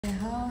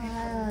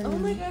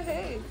like a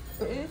hey.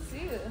 I didn't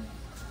see you.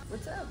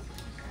 What's up?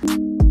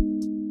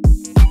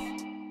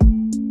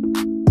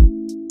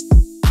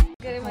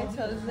 Getting my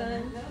toes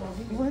done.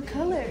 What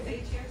color?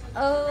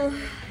 Oh,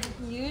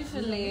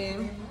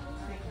 usually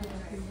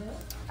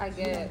I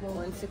get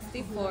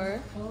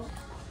 164,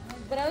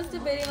 but I was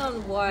debating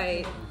on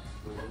white.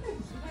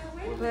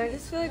 But I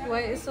just feel like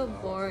white is so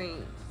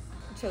boring.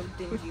 So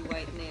dingy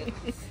white nails.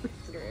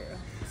 Girl.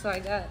 So I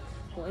got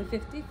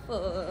 154.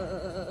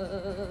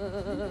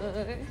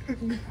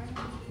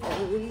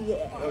 Oh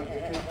yeah.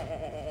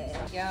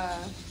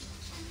 Yeah.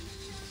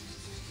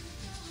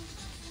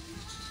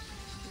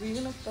 Were you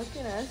gonna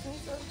fucking ask me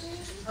something?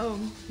 Oh,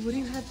 what do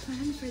you have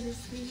planned for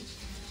this week?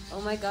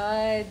 Oh my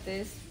god,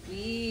 this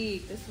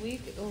week,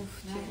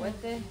 oof, dude,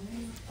 what the?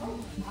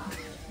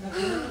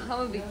 I'm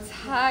gonna be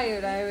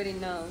tired, I already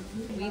know.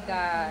 We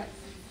got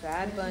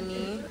Bad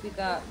Bunny, we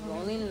got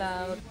Rolling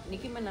Loud,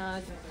 Nicki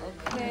Minaj,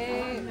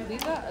 okay, we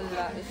got a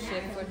lot of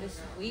shit for this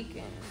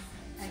weekend.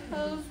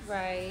 Toes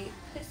right,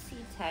 pussy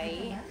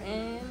tight,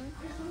 and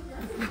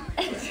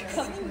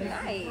something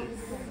nice.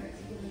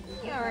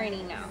 You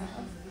already know.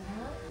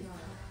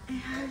 And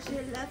how's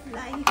your love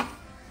life?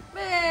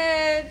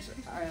 Bitch!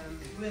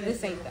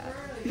 This ain't that.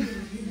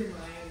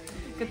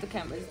 Get the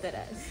cameras, dead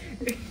ass.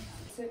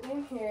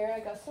 Sitting here,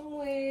 I got some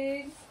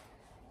wigs,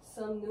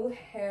 some new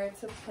hair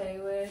to play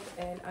with,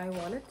 and I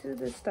want to do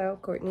this style,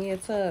 Courtney.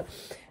 It's a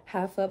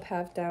half up,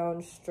 half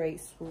down,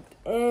 straight swooped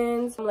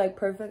ends. I'm like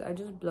perfect. I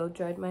just blow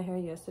dried my hair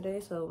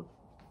yesterday, so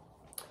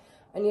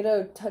I need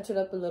to touch it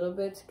up a little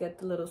bit to get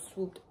the little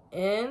swooped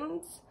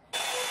ends.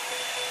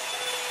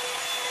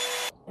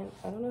 And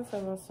I don't know if I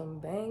want some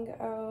bang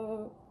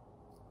out.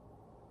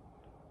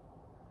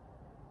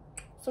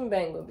 Some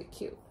bang would be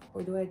cute.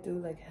 Or do I do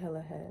like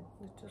hella head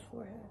with just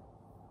forehead?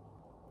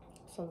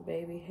 Some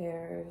baby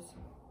hairs.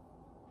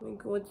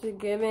 Like, what's it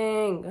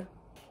giving?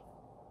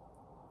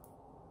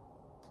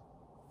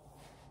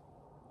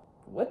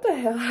 What the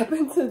hell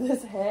happened to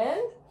this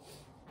hand?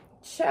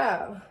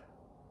 Ciao.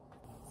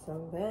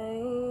 Some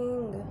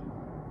bang.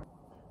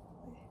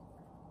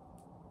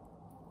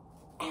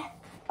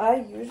 I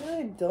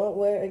usually don't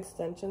wear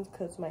extensions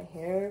because my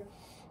hair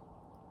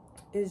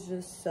is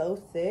just so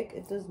thick.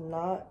 It does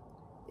not,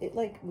 it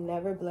like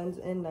never blends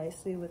in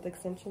nicely with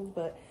extensions,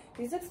 but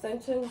these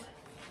extensions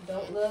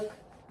don't look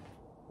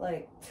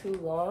like too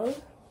long.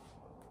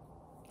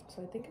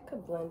 So I think it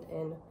could blend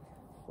in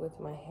with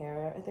my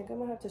hair. I think I'm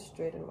gonna have to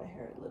straighten my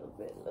hair a little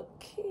bit.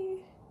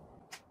 Okay.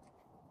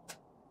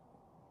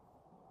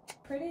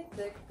 Pretty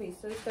thick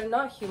pieces. They're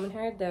not human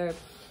hair, they're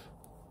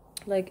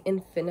like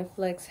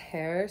Infiniflex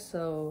hair,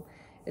 so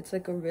it's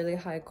like a really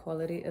high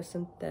quality of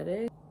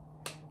synthetic.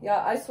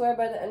 Yeah, I swear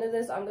by the end of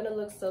this I'm gonna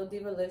look so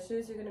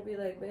divalicious. You're gonna be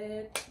like,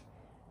 bitch,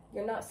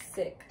 you're not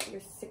sick,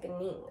 you're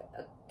sickening.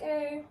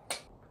 Okay,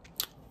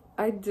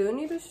 I do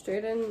need to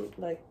straighten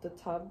like the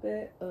top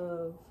bit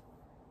of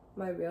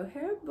my real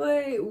hair,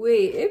 but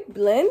wait, it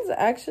blends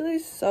actually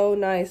so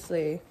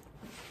nicely.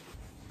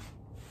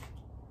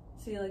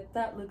 See, like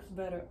that looks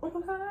better. Oh my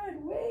god,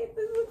 wait,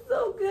 this looks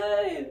so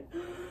good.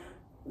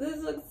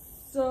 This looks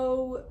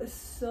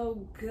so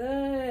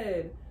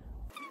good.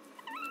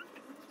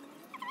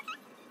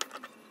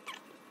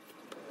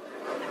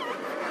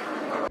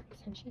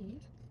 Some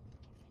cheese.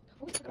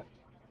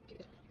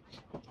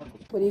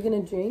 What are you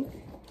gonna drink?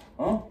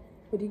 Huh?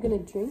 What are you gonna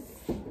drink?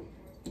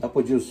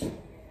 Apple juice.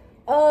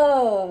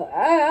 Oh,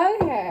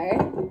 okay.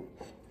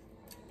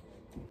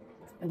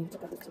 I need to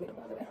put this tomato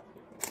out of there.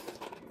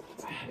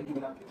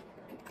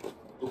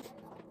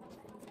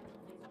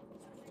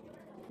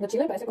 The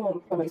chile parece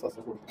como mariscos.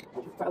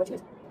 For our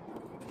chiles.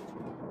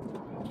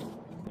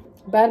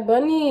 Bad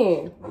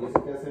Bunny.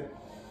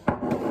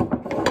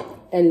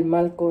 El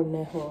mal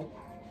conejo.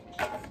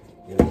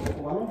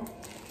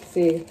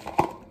 Sí.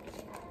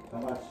 How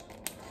much?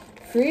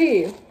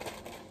 Free.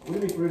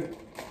 Really free?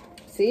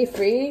 Sí,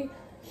 free.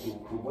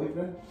 ¿Tu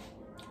boyfriend?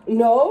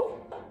 No.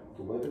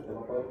 ¿Tu boyfriend te va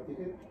a pagar el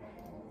ticket?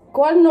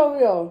 ¿Cuál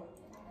novio?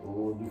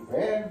 ¿Tu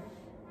friend?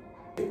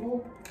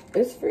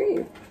 It's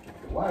free.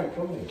 Why?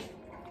 Tell me.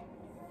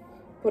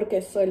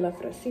 Porque soy la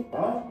fresita.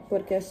 Huh?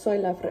 Porque soy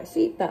la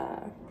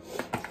fresita.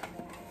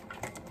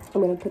 I'm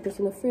gonna put this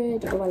in the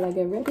fridge while I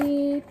get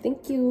ready.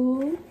 Thank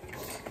you.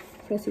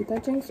 Fresita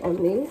drinks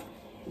only.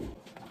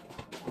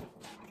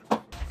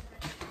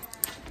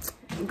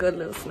 Good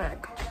little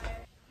snack.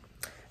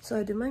 So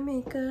I did my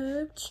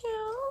makeup.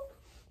 Ciao.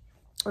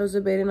 I was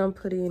debating on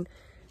putting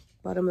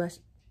bottom lash.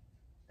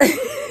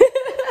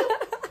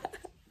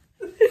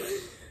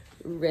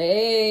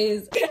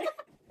 Raise.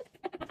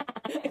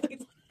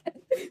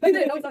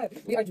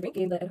 We are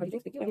drinking the Ed Hardy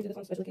drinks. Thank you. I need to do this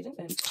on special occasions,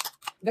 and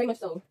very much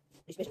so.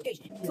 Special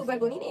occasion. Super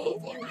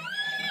bonines.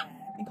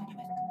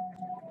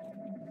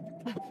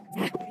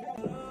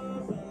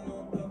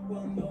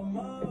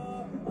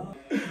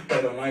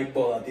 Pero no hay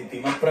poda, Titi.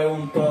 Me has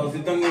preguntado si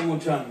tengo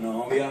muchas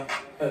novias.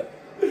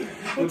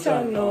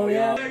 Muchas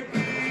novias.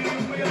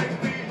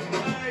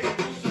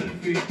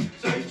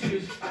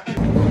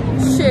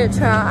 Shit,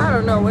 child. I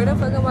don't know where the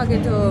fuck I'm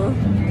walking to.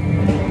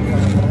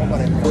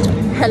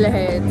 Hella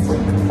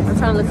heads.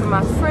 trying to look for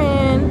my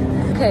friend.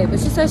 Okay, but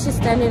she says she's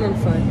standing in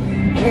front.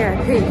 Yeah,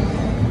 hey.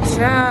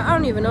 Child, I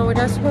don't even know where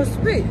that's supposed to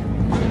be.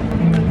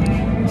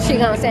 She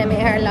gonna send me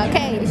her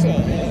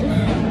location.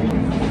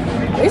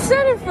 We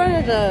sat in front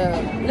of the,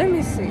 let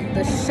me see,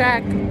 the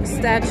Shaq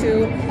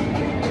statue.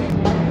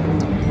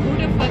 Who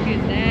the fuck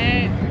is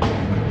that?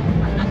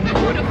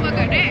 Who the fuck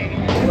are they?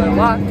 We're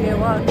walking.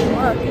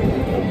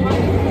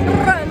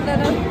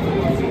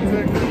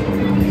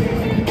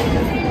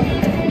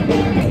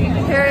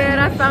 Period,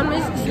 I found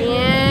Miss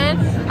Jen.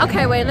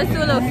 Okay, wait, let's do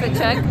a little fit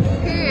check.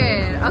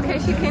 Period. Okay,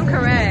 she came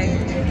correct.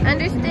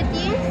 Understood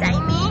you,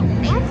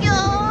 Simon. Thank you.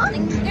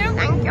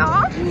 Thank you.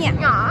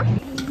 Yeah.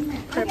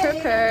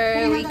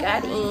 Purr. We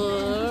got in.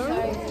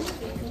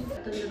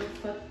 The little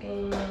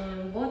fucking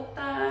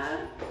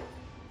bota.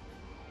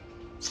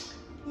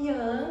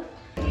 Yeah.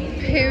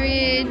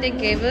 Period. They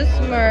gave us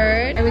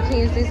merch, and we can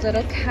use these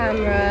little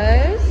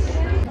cameras.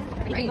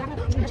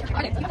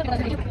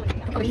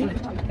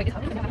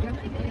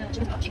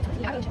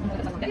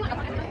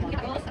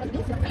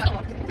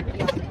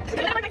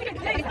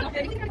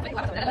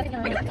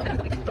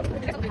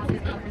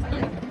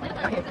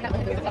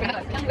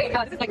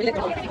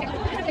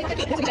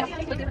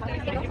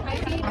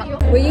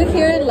 Were you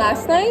here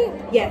last night?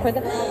 Yes.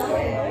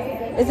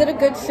 Is it a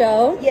good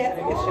show? Yes,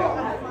 a good show.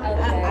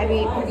 I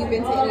mean, have you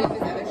been to any of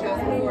his other shows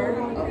before?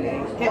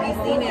 Okay. Have you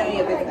seen any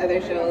of his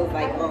other shows,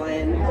 like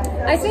on?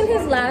 I've seen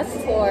his last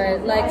tour,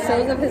 like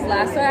shows of his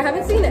last tour. I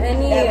haven't seen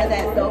any. That was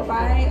at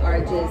SoFi or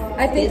just?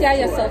 I think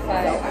SoFi.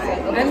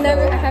 Okay.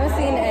 I haven't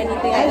seen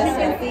anything. As you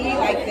can see,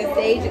 like the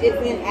stage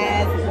isn't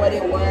as what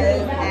it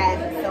was at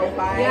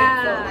SoFi.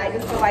 Yeah. So I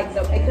just feel like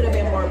it could have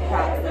been more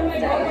props and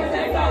stuff.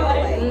 That's all.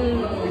 Like,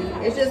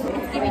 it's just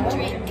giving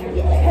drink.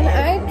 Can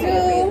I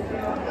do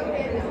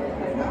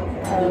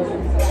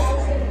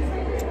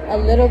a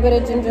little bit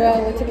of ginger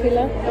ale with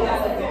tequila?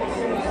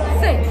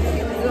 Same.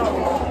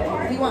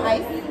 Do you want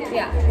ice?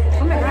 Yeah.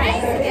 Oh my God.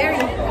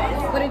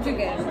 What did you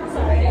get?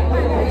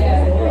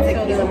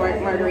 Tequila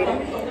margarita.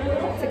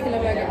 Tequila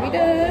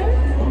margarita.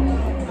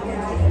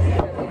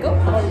 Go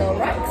on the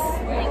rocks.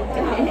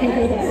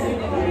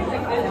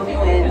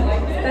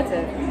 That's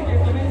it.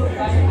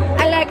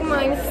 I like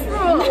mine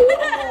strong. Me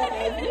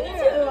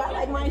too. I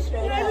like mine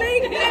straight. I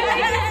like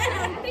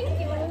that. Thank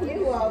you.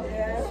 You're welcome.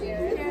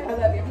 I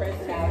love your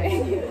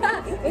personality.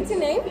 What's your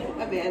name?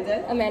 Amanda.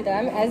 Amanda.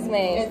 I'm Esme.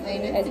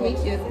 Nice to meet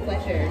you. It's a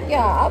pleasure.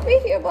 Yeah, I'll be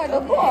here by the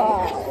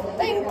bar.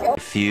 Thank you. A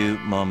few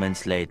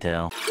moments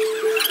later.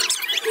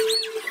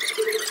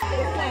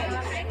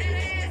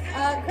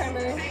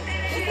 Cranberry.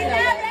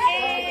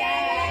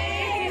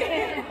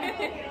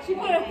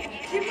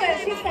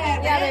 She said,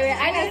 Yeah, baby,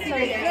 I know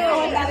some.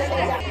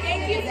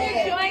 Thank you for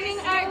joining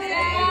our crowd.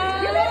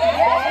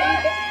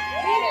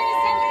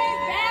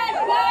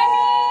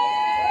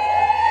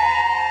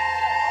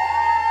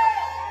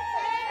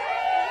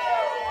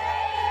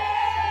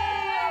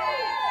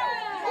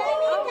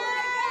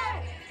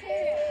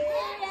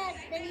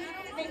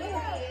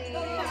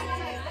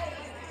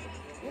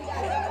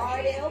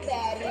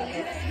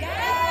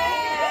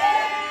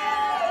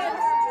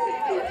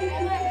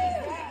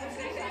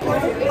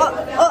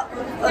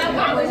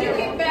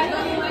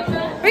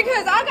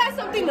 Because I got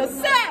something to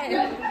say.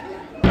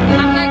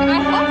 I'm like, I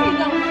hope you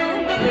don't.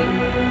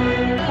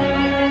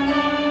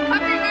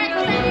 Copyright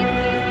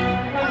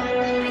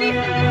cease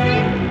and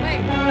desist.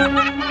 Wait.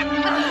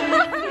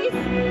 Cease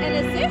and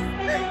assist?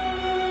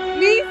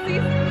 Me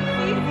cease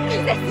and desist. She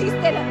said cease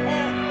and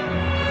assist.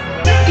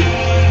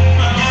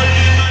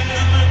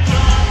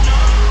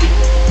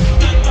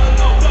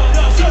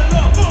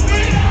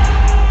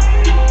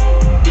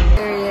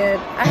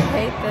 I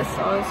hate this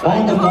song so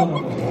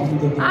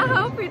much. I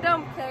hope we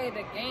don't play it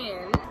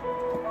again.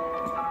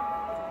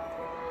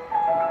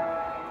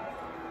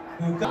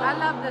 I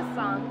love this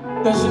song.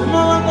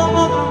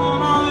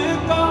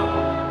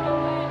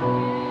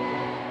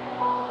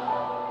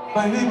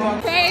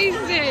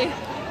 Crazy.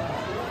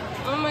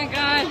 Oh my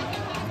God.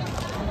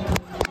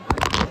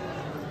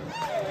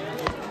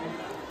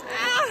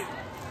 Ah.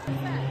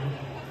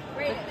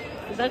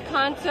 The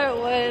concert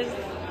was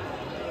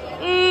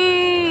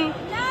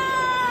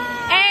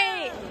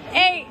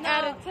 8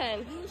 out of 10.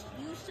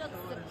 You shook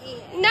the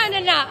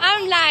air. No,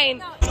 I'm lying.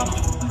 5,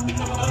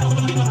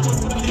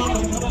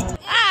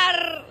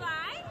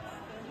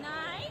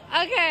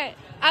 9. Okay,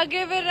 I'll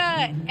give it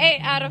a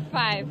 8 out of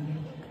 5.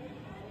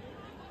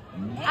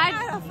 8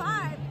 out of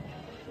 5.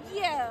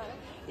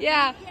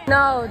 Yeah.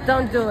 No,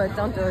 don't do it.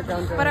 Don't do it.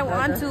 But I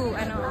want to.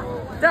 I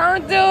know.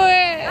 Don't do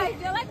it. I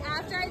feel like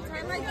after I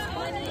turn like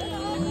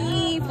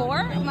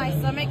 24, my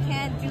stomach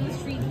can't do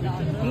street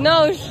dogs.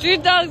 No,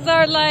 street dogs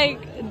are like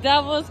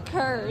devil's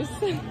curse.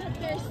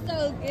 They're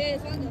so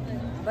good.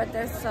 But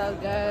they're so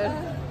good.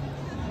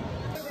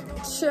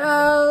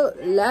 So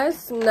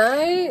last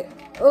night,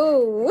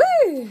 oh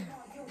wee,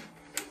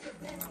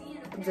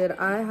 did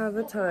I have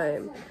a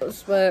time?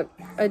 But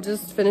I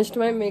just finished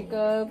my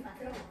makeup.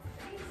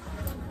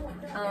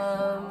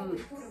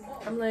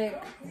 I'm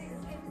like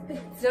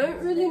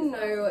don't really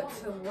know what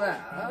to wear.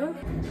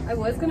 I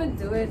was gonna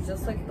do it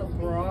just like the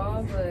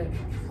bra, but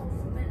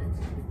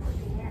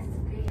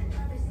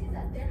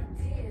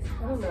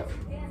I don't know.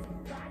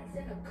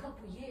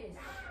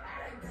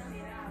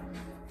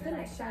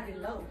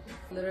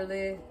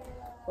 Literally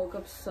woke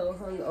up so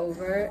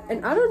hungover,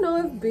 and I don't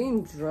know if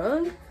being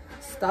drunk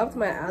stopped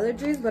my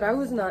allergies, but I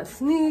was not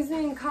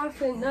sneezing,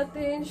 coughing,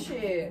 nothing,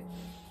 shit.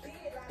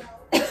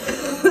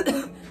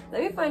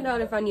 Let me find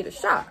out if I need a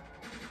shot.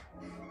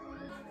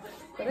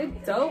 But I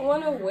don't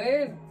want to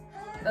wear.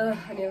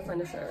 I need to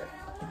find a shirt.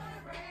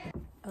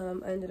 I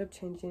ended up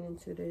changing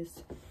into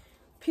this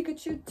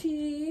Pikachu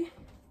tee.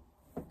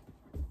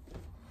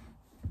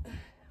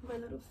 My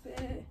little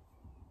fit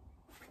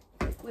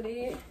with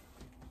it.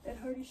 Ed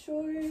Hardy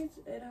shorts,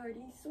 Ed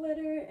Hardy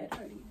sweater, Ed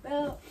Hardy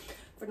belt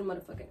for the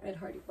motherfucking Ed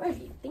Hardy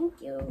party.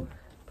 Thank you.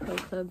 Pro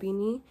Club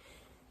beanie.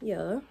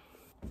 Yeah.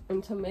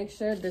 And to make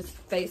sure this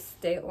face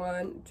stay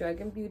on,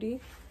 Dragon Beauty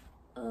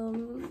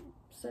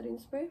setting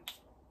spray.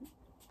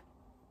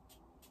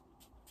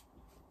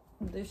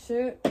 This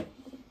shit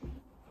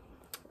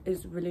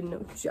is really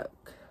no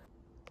joke.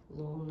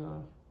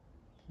 Luna.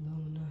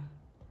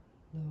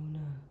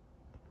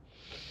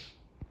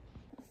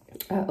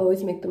 I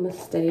always make the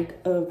mistake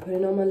of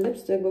putting on my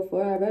lipstick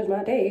before I brush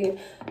my teeth.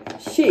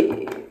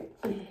 Shit.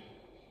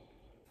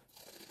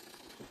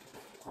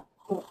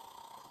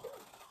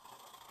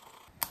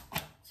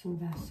 Some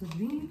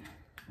Vaseline.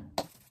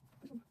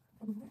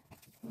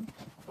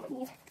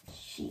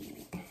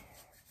 Shit.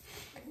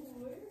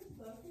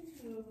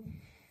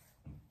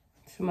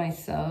 To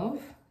myself.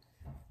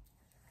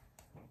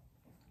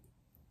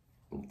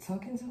 I'm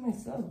talking to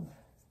myself.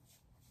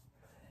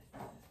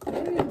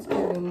 Maybe it's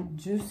giving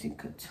Juicy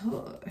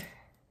Couture.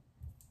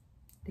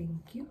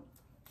 Thank you.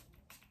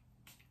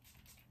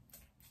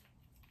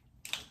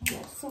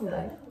 Yes,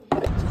 somebody.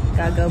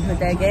 Gotta go put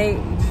that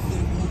gate.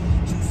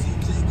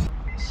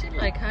 She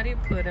like, how do you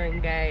put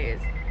on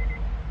guys?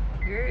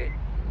 Girl,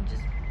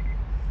 just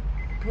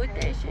put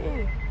that shit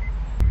in.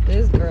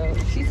 This girl,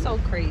 she's so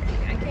crazy.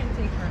 I can't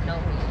take her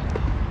nowhere.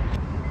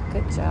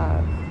 Good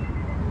job.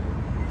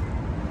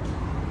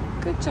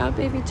 Good job,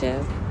 baby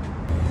Jeff.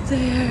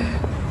 There.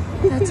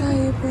 That's how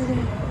you put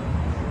it.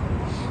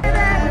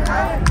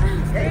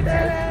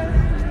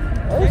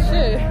 Oh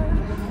shit.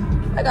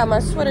 I got my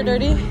sweater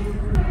dirty.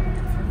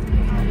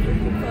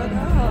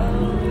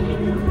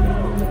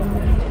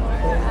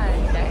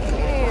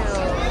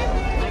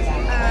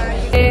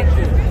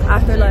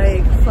 After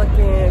like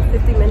fucking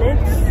 50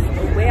 minutes,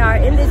 we are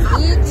in this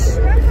beach.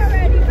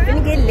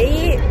 Gonna get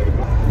lit.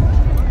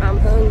 I'm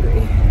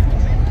hungry.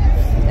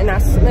 And I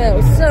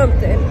smell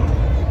something.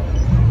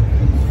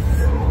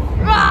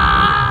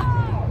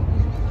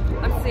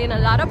 I'm seeing a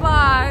lot of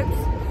barbs.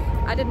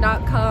 I did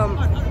not come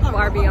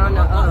far beyond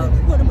the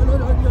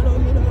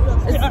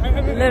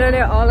It's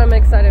literally all I'm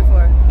excited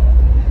for.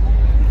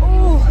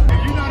 Ooh.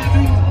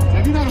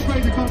 If you're not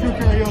afraid to come do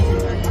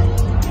karaoke,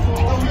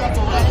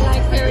 I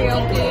like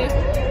karaoke.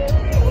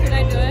 Can I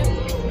do it?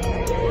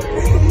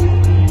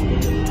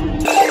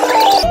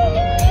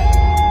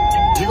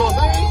 you gonna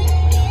sing?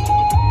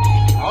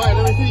 All right,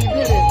 let me see you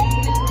get it.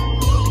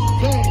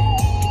 Sing.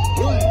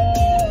 1,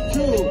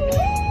 2.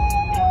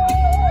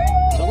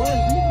 So where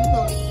is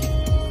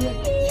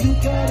you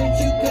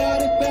got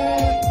it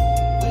bad.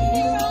 When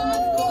you're on the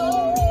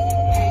phone,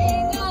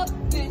 hang up,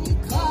 then you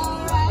call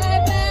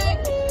right back.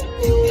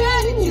 You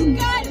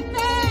got it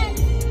bad.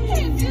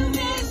 If you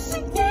miss a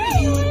day,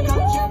 when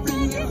don't you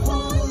bring your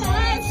whole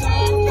life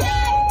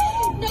back?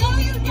 No,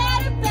 you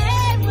got it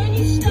bad when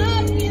you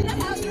stop in the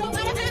house. You don't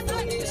want to have fun.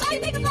 All you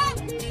think about,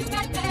 you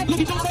got it bad. Look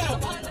at yourself.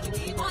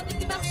 You want to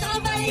think about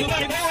somebody. You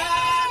got it bad.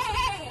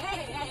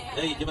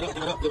 Hey, give it up.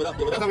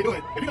 That's how we do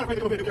it. If you're not afraid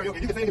to go do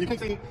karaoke, you can sing. If you can't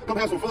sing, come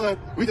have some fun.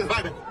 We just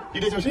vibing.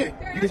 You did your shit.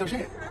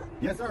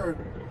 Yes, sir.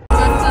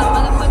 What's up,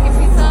 motherfucking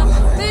pizza?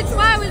 Bitch,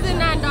 why was it $9?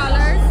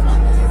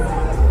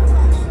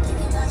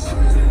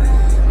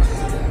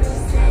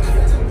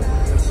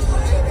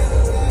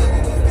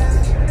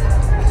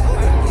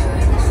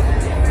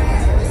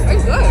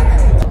 It's good.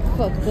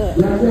 Fucked up.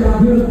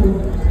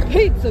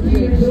 Pizza,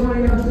 bitch. This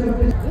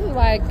is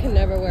why I can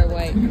never wear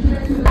white.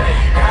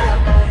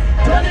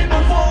 Done it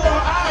before,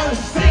 I've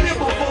seen it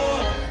before.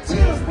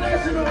 Tears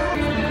splashing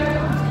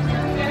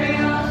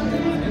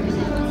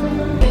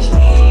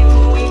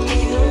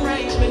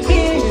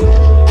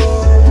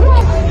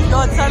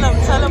No,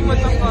 tell him what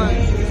the fuck.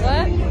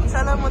 What?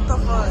 Tell him what the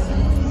fuck.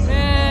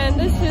 Man,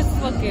 this shit's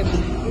fucking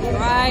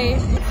dry.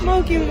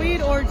 Smoking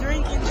weed or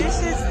drinking, this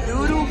shit's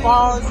doodle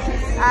balls.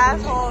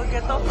 Asshole,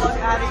 get the fuck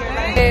out of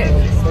here.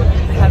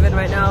 Heaven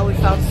right now, we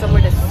found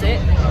somewhere to sit.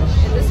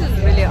 And this is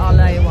really all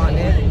I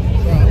wanted.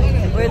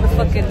 We're in the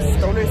fucking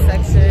stoner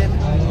section.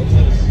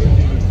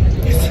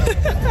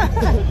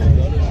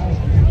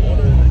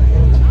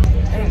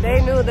 And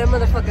they knew them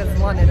motherfuckers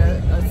wanted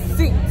a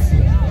seat.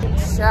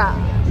 Yeah,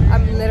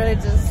 I'm literally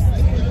just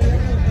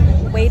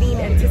waiting,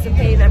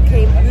 anticipating. I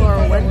came for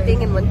one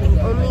thing and one thing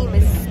only,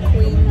 Miss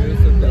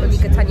Queen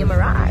Monica Tanya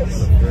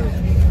Mirage.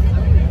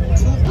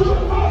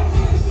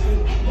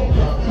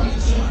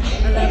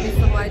 I love you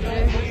so much.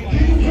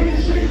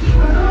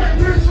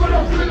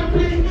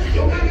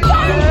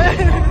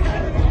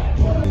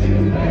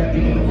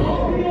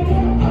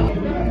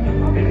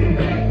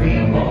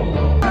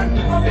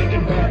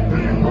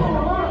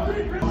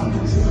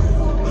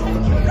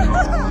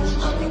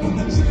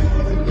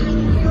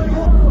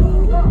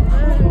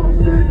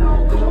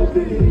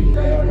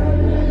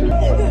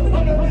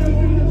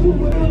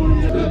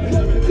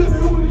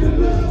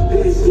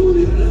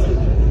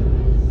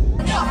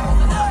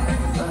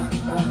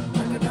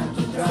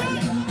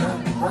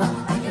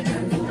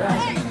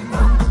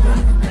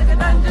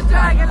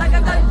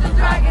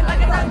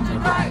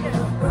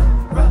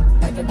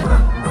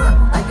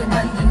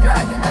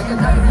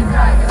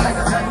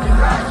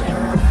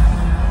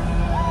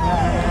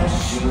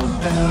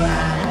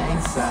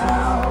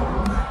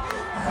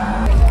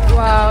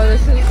 Wow,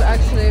 this is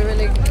actually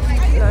really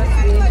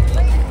nasty.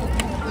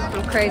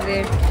 I'm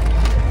crazy.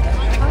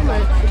 How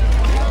much?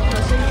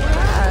 Nothing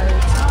bad.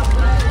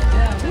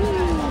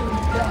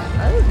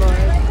 Oh my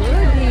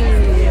goodness.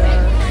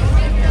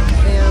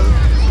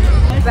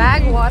 Damn.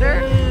 Bag water?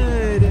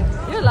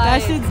 You're lying.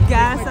 That shit's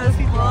gas as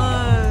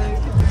fuck.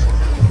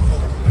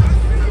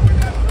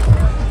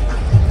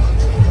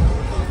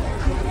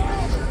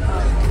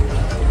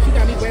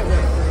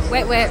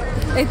 Wet.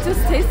 It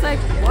just tastes like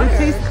water. It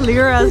tastes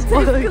clear as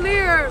fuck. It tastes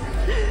clear.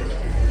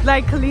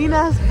 Like clean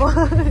as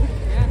fuck.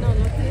 Yeah, no,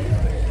 low-key.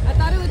 I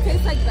thought it would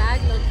taste like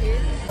bag, low-key.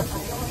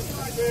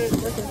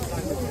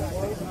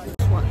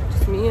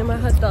 Just me and my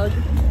hot dog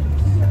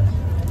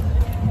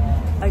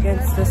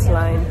against this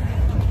line.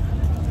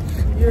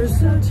 You're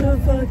such a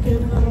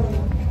fucking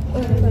hoe.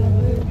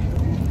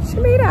 She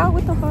made out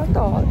with the hot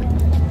dog.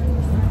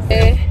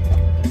 Hey,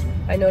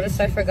 I noticed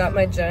I forgot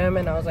my gem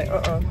and I was like,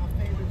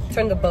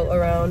 turn the boat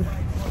around.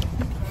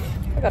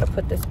 I gotta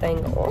put this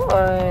thing on.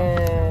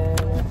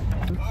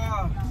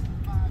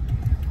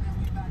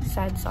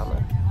 Sad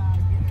summer.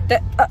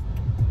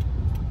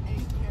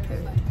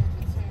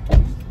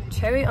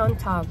 Cherry on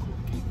top.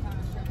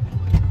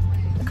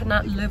 I could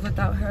not live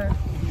without her.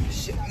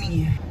 Shit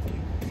me.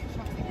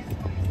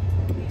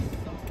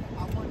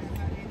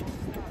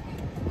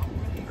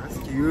 That's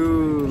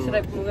cute. Should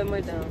I move it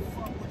more down?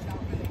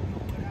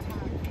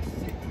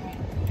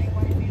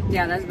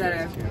 Yeah, that's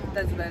better.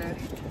 That's better.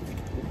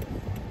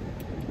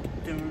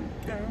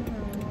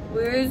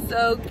 We're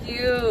so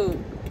cute.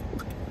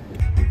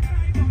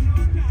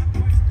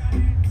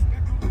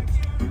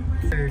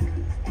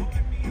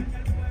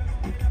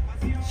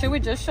 Should we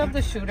just shove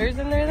the shooters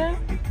in there then?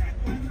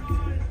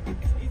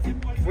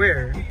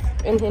 Where?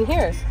 In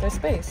here, there's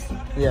space.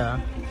 Yeah.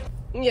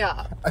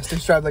 Yeah. I stay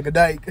strapped like a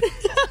dyke.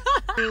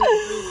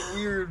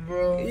 Weird,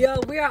 bro. Yo,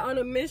 we are on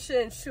a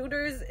mission.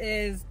 Shooters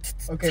is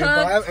okay.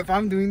 If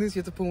I'm doing this, you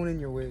have to put one in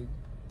your wig.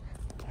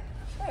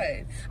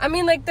 Right. I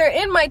mean, like they're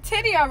in my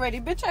titty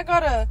already, bitch. I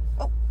gotta.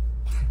 Oh,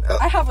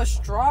 I have a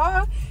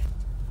straw.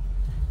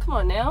 Come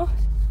on now.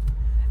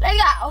 Let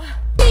go.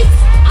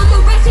 I'm a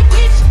ratchet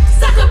bitch,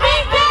 suck a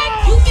big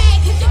back. You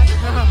mad 'cause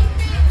you're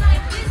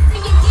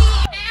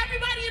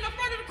everybody in the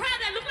front of the crowd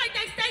that look like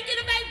they stank in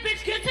the back,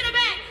 bitch, get to the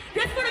back.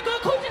 That's for the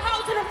good coochie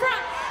hoes in the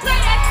front. Say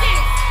that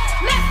shit.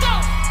 Let's go.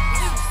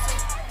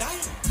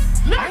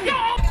 Let's go.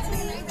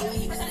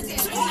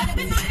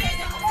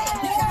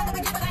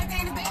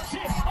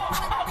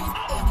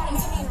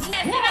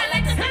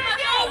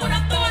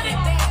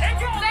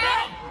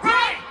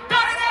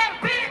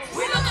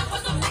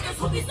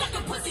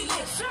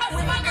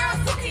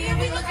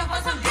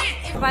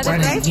 By the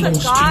grace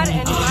of God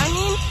and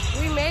money,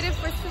 we made it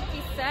for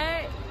Suki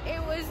set.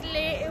 It was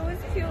lit, it was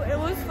cute, it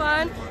was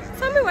fun.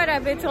 Tell me why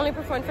that bitch only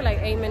performed for like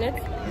 8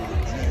 minutes.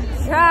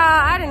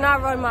 Yeah, I did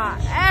not run my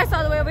ass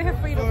all the way over here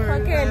for you to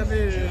fucking...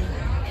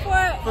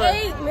 For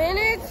 8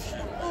 minutes?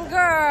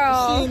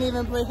 Girl. She didn't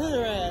even play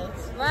her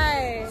ass.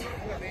 Right.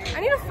 I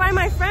need to find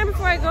my friend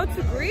before I go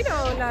to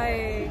Greedo,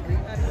 like...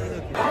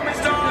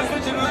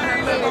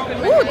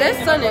 Ooh, that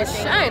sun is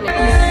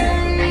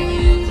shining.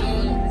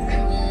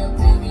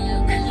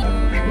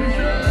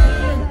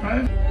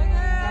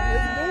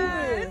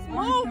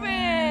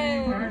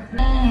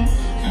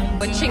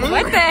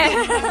 Chinguete!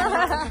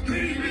 Oh,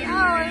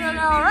 it's a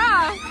little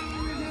rough.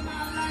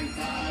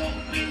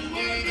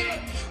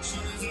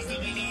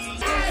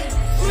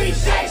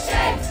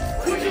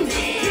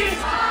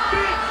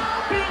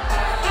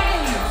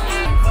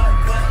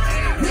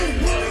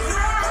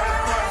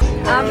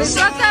 I've been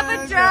some type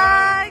of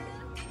drug.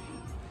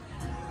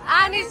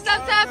 I need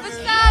some type of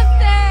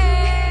something.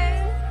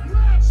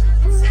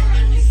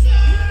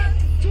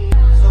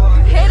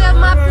 Hit up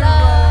my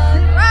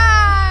blood.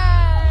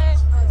 Right.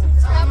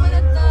 Top of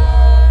the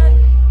thug.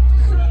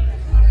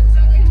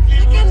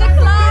 Look in the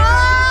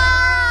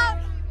club.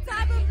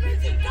 Type of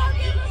bitch you don't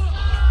give a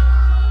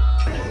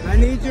fuck. I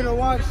need you to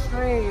walk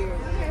straight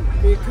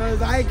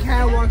because I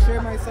can't walk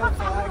straight myself,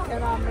 so I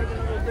cannot make it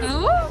a bit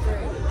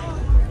straight.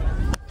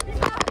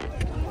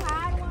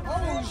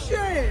 Oh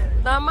shit!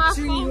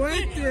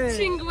 Chinguete.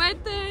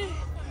 Chinguete.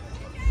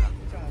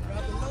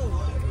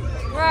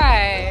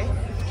 Right.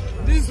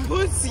 This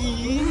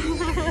pussy.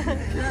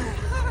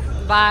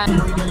 Bye.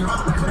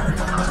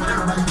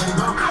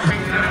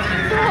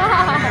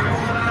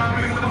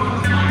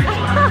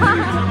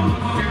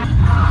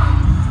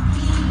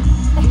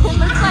 It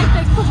looks like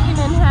they're cooking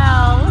in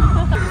hell.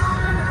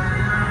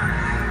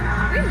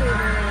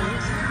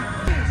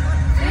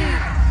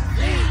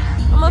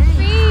 I'm a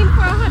fiend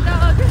for a hot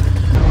dog.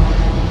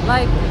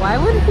 Like, why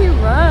would he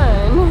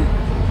run?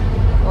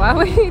 Why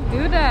would he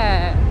do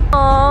that?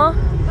 Aw,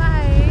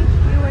 bye.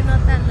 You were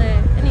not that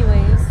lit.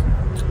 Anyways.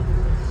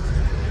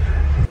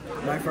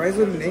 My fries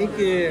are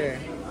naked.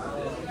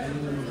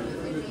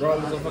 Bro,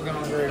 I'm so fucking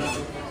hungry.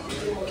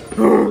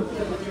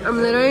 I'm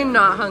literally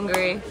not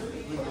hungry.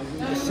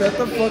 Shut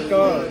the fuck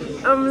up.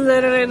 I'm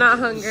literally not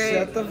hungry.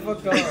 Shut the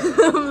fuck up.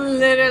 I'm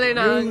literally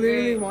not You hungry.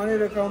 literally wanted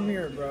to come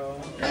here, bro.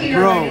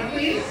 Bro,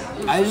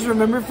 I just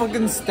remember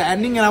fucking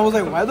standing and I was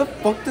like, why the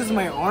fuck does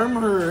my arm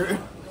hurt?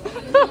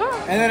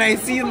 And then I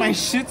see my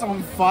shit's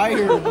on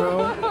fire,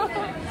 bro.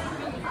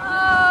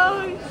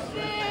 Oh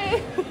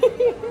shit.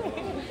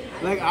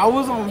 Like, I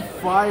was on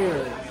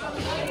fire.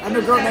 And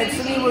the girl next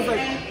to me was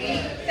like...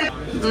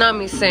 Not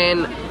me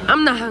saying,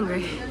 I'm not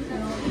hungry.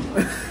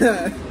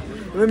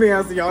 Let me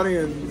ask the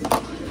audience.